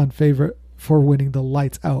odds-on favorite for winning the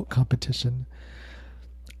lights out competition.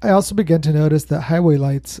 I also began to notice that highway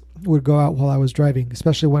lights would go out while I was driving,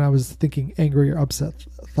 especially when I was thinking angry or upset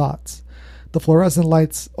thoughts. The fluorescent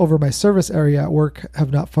lights over my service area at work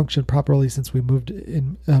have not functioned properly since we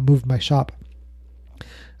moved my shop.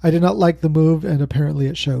 I did not like the move, and apparently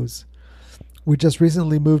it shows. We just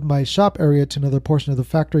recently moved my shop area to another portion of the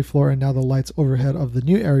factory floor, and now the lights overhead of the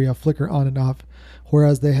new area flicker on and off,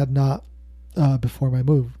 whereas they had not before my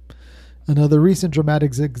move. Another recent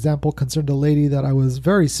dramatic example concerned a lady that I was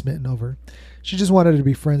very smitten over. She just wanted to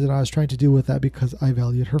be friends, and I was trying to deal with that because I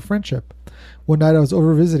valued her friendship. One night I was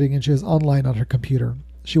over visiting, and she was online on her computer.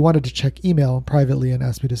 She wanted to check email privately and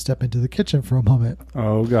asked me to step into the kitchen for a moment.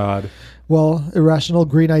 Oh, God. Well, irrational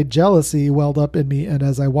green-eyed jealousy welled up in me, and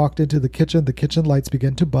as I walked into the kitchen lights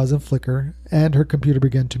began to buzz and flicker, and her computer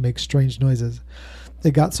began to make strange noises.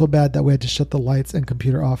 It got so bad that we had to shut the lights and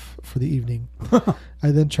computer off for the evening. I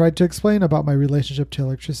then tried to explain about my relationship to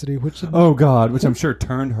electricity, which I'm sure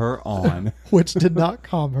turned her on. which did not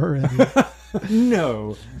calm her any.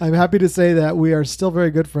 No. I'm happy to say that we are still very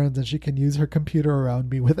good friends, and she can use her computer around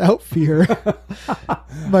me without fear.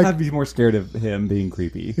 I'd be more scared of him being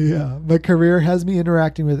creepy. Yeah. My career has me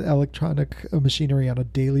interacting with electronic machinery on a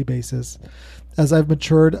daily basis. As I've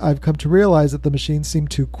matured, I've come to realize that the machines seem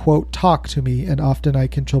to, quote, talk to me, and often I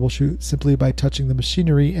can troubleshoot simply by touching the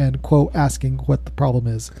machinery and, quote, asking what the problem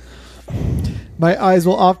is. My eyes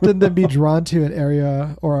will often then be drawn to an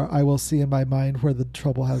area, or I will see in my mind where the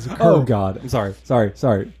trouble has occurred. Oh, God. I'm sorry.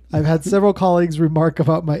 I've had several colleagues remark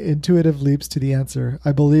about my intuitive leaps to the answer.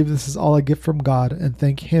 I believe this is all a gift from God and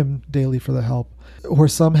thank Him daily for the help. Where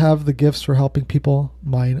some have the gifts for helping people,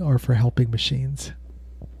 mine are for helping machines.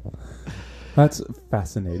 That's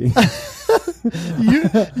fascinating.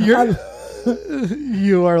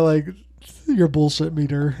 You are like your bullshit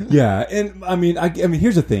meter. Yeah, and I mean,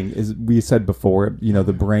 here's the thing: is we said before,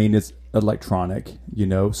 the brain is electronic,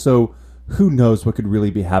 so who knows what could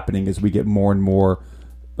really be happening as we get more and more,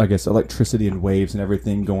 I guess, electricity and waves and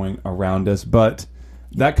everything going around us. But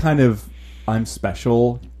that kind of I'm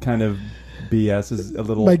special kind of BS is a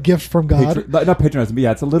little My gift from God. not patronizing, but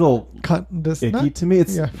it's a little icky not- to me.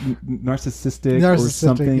 It's yeah. narcissistic or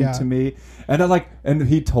something to me. And and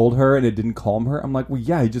he told her, and it didn't calm her. I'm like, well,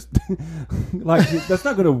 yeah, he just like that's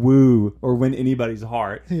not going to woo or win anybody's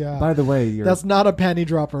heart. Yeah. By the way, That's not a panty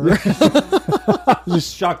dropper.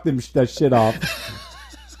 just shock that shit off.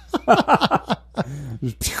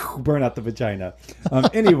 Just burn out the vagina.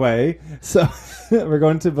 Anyway, so we're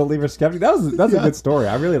going to Believer Skeptic. That's a good story.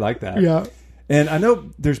 I really like that. Yeah. And I know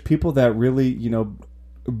there's people that really,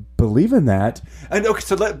 believe in that. And okay,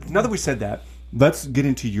 so now that we said that, let's get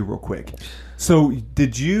into you real quick. So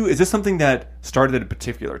is this something that started at a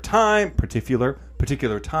particular time,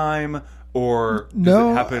 or does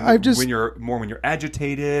it happen when you're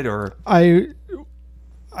agitated, or?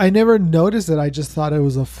 I never noticed it. I just thought it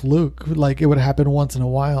was a fluke. Like it would happen once in a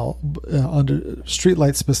while under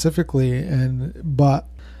streetlights specifically, but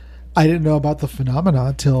I didn't know about the phenomena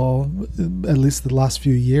until at least the last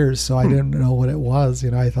few years. So I didn't know what it was.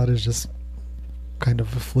 I thought it was just kind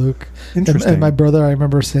of a fluke. Interesting. And my brother, I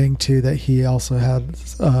remember saying too that he also had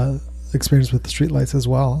experience with the streetlights as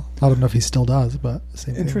well. I don't know if he still does, but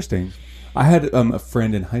same thing. Interesting. I had a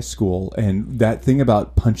friend in high school, and that thing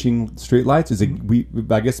about punching streetlights is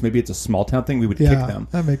I guess maybe it's a small town thing. We would kick them.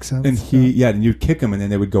 That makes sense. And and you'd kick them, and then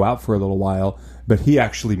they would go out for a little while. But he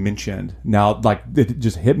actually mentioned, now, like, it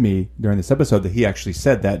just hit me during this episode that he actually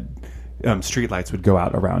said that streetlights would go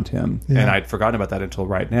out around him, and I'd forgotten about that until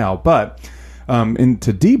right now. But to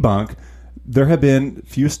debunk, there have been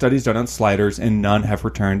few studies done on sliders, and none have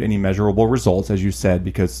returned any measurable results, as you said,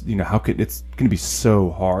 because it's going to be so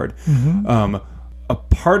hard. Mm-hmm. A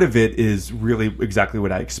part of it is really exactly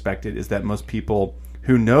what I expected: is that most people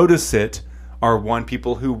who notice it are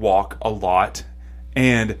people who walk a lot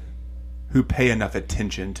and who pay enough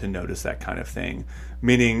attention to notice that kind of thing.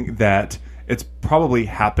 Meaning that it's probably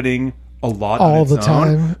happening a lot all on its the time,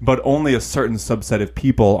 own, but only a certain subset of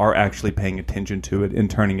people are actually paying attention to it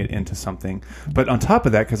and turning it into something. But on top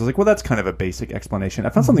of that, because I was like, well, that's kind of a basic explanation, I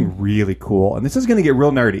found something really cool, and this is going to get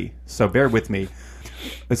real nerdy, so bear with me.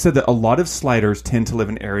 It said that a lot of sliders tend to live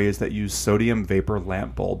in areas that use sodium vapor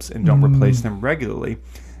lamp bulbs and don't replace them regularly.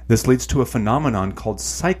 This leads to a phenomenon called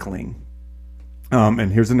cycling.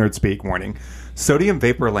 And here's a nerd speak warning. Sodium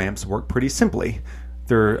vapor lamps work pretty simply.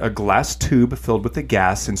 They're a glass tube filled with a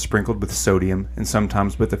gas and sprinkled with sodium, and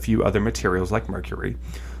sometimes with a few other materials like mercury.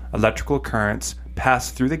 Electrical currents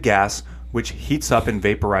pass through the gas, which heats up and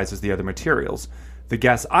vaporizes the other materials. The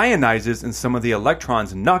gas ionizes, and some of the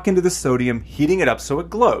electrons knock into the sodium, heating it up so it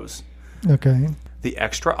glows. Okay. The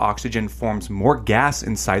extra oxygen forms more gas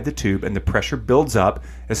inside the tube, and the pressure builds up,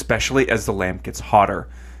 especially as the lamp gets hotter.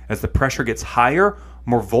 As the pressure gets higher,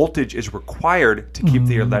 more voltage is required to keep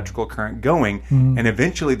the electrical current going, and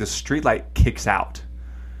eventually the streetlight kicks out.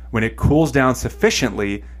 When it cools down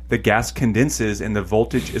sufficiently, the gas condenses and the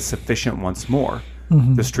voltage is sufficient once more.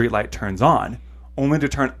 The streetlight turns on, only to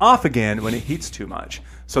turn off again when it heats too much.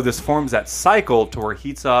 So this forms that cycle to where it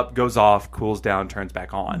heats up, goes off, cools down, turns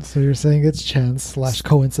back on. So you're saying it's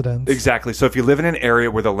chance/coincidence. Exactly. So if you live in an area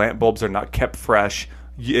where the lamp bulbs are not kept fresh,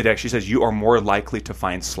 it actually says you are more likely to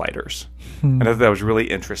find sliders. And I thought that was really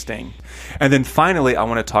interesting. And then finally, I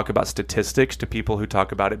want to talk about statistics to people who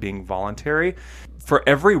talk about it being voluntary. For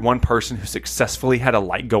every one person who successfully had a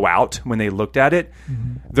light go out when they looked at it,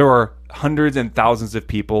 there are hundreds and thousands of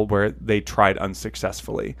people where they tried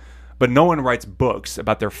unsuccessfully. But no one writes books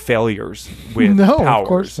about their failures with powers. Of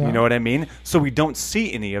course not. You know what I mean? So we don't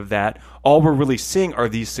see any of that. All we're really seeing are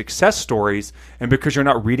these success stories. And because you're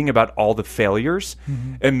not reading about all the failures,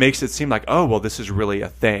 it makes it seem like, oh, well, this is really a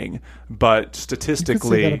thing. But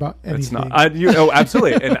statistically, you could say that about it's anything. not.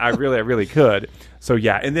 Absolutely. And I really could. So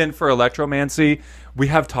yeah. And then for electromancy, we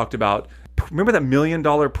have talked about, remember that $1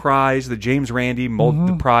 million prize, the James Randi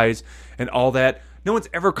prize, and all that? No one's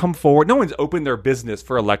ever come forward. No one's opened their business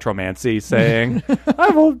for electromancy saying, I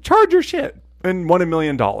will charge your shit and won $1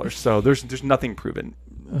 million. So there's nothing proven.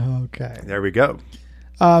 Okay. There we go.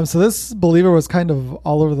 So this believer was kind of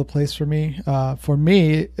all over the place for me. I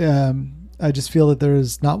just feel that there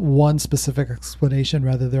is not one specific explanation.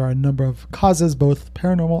 Rather, there are a number of causes, both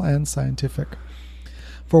paranormal and scientific.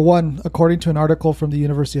 For one, according to an article from the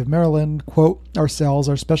University of Maryland, quote, our cells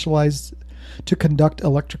are specialized to conduct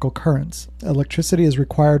electrical currents. Electricity is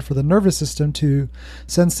required for the nervous system to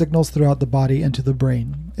send signals throughout the body and to the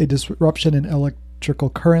brain. A disruption in electrical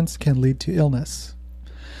currents can lead to illness.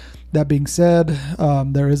 That being said,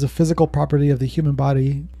 there is a physical property of the human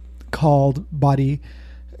body called body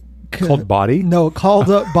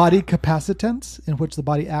capacitance, in which the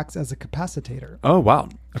body acts as a capacitator. Oh, wow.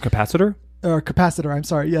 A capacitor? or capacitor. I'm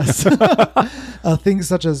sorry. Yes. Things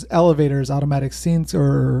such as elevators, automatic sinks,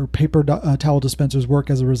 or paper towel dispensers work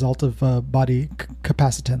as a result of body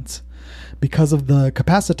capacitance. Because of the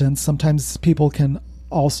capacitance, sometimes people can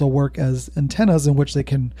also work as antennas in which they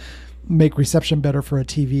can make reception better for a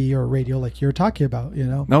TV or a radio, like you're talking about.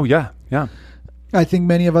 Oh yeah. I think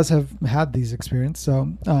many of us have had these experiences.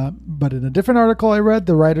 So, but in a different article I read,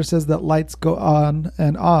 the writer says that lights go on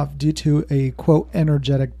and off due to a, quote,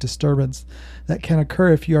 energetic disturbance that can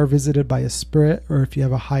occur if you are visited by a spirit or if you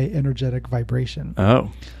have a high energetic vibration.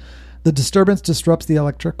 Oh. The disturbance disrupts the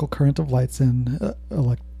electrical current of lights and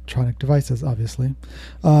electronic devices, obviously.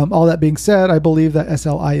 All that being said, I believe that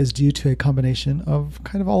SLI is due to a combination of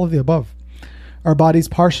kind of all of the above. Our bodies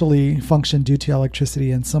partially function due to electricity,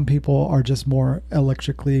 and some people are just more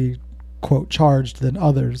electrically, quote, charged than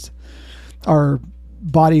others. Our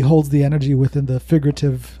body holds the energy within the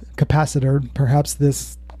figurative capacitor. Perhaps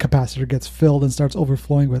this capacitor gets filled and starts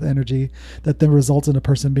overflowing with energy that then results in a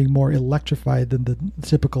person being more electrified than the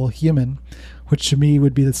typical human, which to me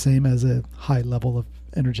would be the same as a high level of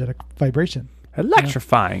energetic vibration.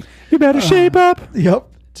 Electrifying. You better shape up. Yep.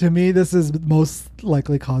 To me, this is most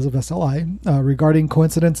likely cause of SLI. Regarding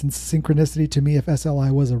coincidence and synchronicity, to me, if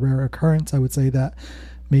SLI was a rare occurrence, I would say that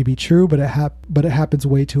may be true, but it happens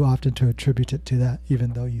way too often to attribute it to that,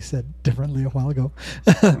 even though you said differently a while ago.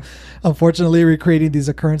 Unfortunately, recreating these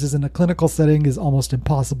occurrences in a clinical setting is almost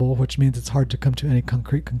impossible, which means it's hard to come to any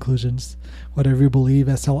concrete conclusions. Whatever you believe,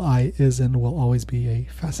 SLI is and will always be a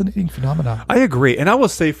fascinating phenomenon. I agree. And I will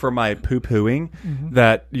say for my poo-pooing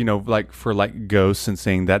that, like for like ghosts and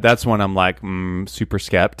saying that's when I'm like super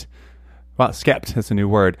skept. Well, skept, that's a new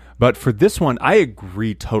word. But for this one, I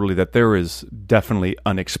agree totally that there is definitely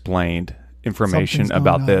unexplained information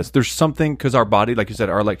about this. There's something, because our body, like you said,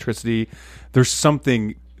 our electricity, there's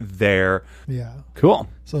something there. Yeah. Cool.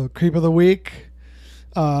 So, Creep of the Week.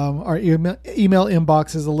 Our email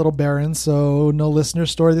inbox is a little barren, so no listener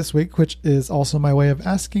story this week, which is also my way of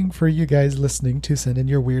asking for you guys listening to send in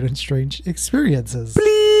your weird and strange experiences.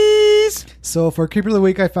 Please! So, for Creep of the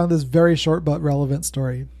Week, I found this very short but relevant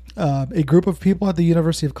story. A group of people at the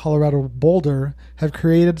University of Colorado Boulder have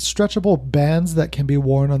created stretchable bands that can be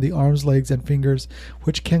worn on the arms, legs, and fingers,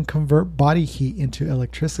 which can convert body heat into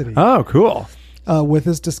electricity. Oh, cool. With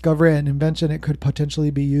this discovery and invention, it could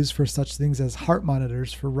potentially be used for such things as heart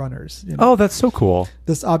monitors for runners. Oh, that's so cool.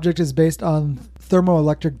 This object is based on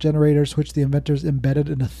thermoelectric generators, which the inventors embedded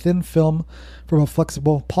in a thin film from a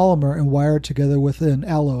flexible polymer and wired together with an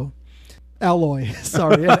alloy.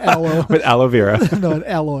 With aloe vera. No, an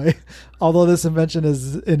alloy. Although this invention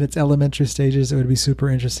is in its elementary stages, it would be super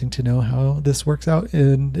interesting to know how this works out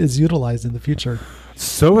and is utilized in the future.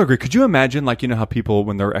 So agree. Could you imagine, like, how people,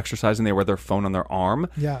 when they're exercising, they wear their phone on their arm?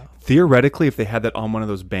 Yeah. Theoretically, if they had that on one of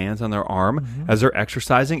those bands on their arm, as they're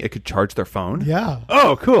exercising, it could charge their phone? Yeah.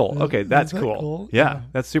 Oh, cool. Okay, that's cool. Yeah,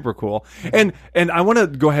 that's super cool. And I want to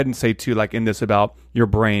go ahead and say, too, like in this about your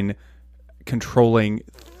brain controlling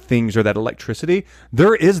things or that electricity,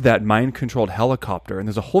 there is that mind-controlled helicopter, and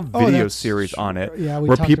there's a whole video series on it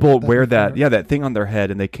where people wear that thing on their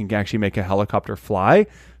head and they can actually make a helicopter fly.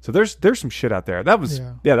 So there's some shit out there. That was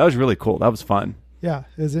that was really cool. That was fun. Yeah,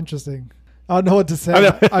 it was interesting. I don't know what to say.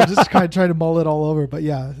 I'm just kind of trying to mull it all over, but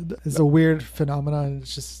yeah, it's a weird phenomenon.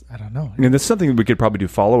 It's just, I don't know. And that's something we could probably do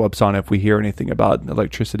follow-ups on if we hear anything about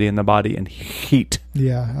electricity in the body and heat.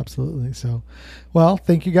 Yeah, absolutely. So, well,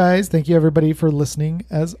 thank you guys. Thank you everybody for listening.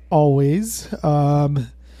 As always,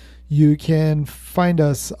 you can find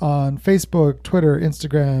us on Facebook, Twitter,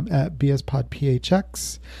 Instagram at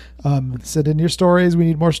BSPodPHX. Send in your stories. We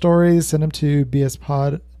need more stories. Send them to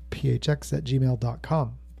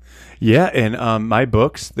bspodphx@gmail.com. Yeah, and my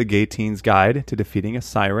books, The Gay Teen's Guide to Defeating a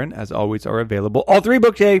Siren, as always, are available. All 3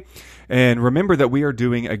 books, yay! And remember that we are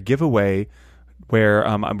doing a giveaway where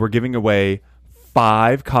we're giving away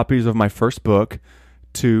 5 copies of my first book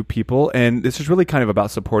to people. And this is really kind of about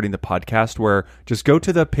supporting the podcast, where just go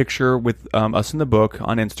to the picture with us in the book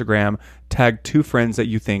on Instagram, tag 2 friends that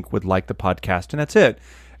you think would like the podcast, and that's it.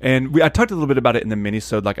 And I talked a little bit about it in the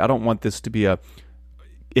mini-sode. Like, I don't want this to be a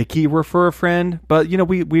icky refer a friend, but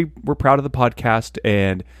we're proud of the podcast,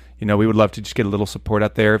 and we would love to just get a little support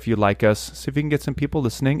out there if you like us, see if we can get some people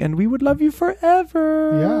listening, and we would love you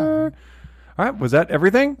forever. Yeah. All right, was that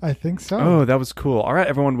everything? I think so. Oh, that was cool. All right,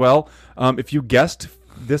 everyone. Well, if you guessed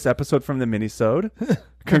this episode from the mini-sode,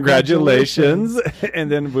 congratulations. And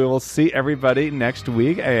then we will see everybody next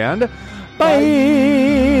week, and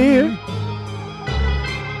bye.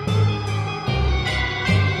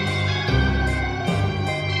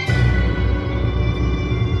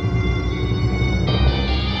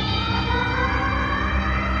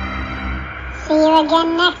 See you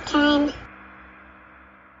again next time.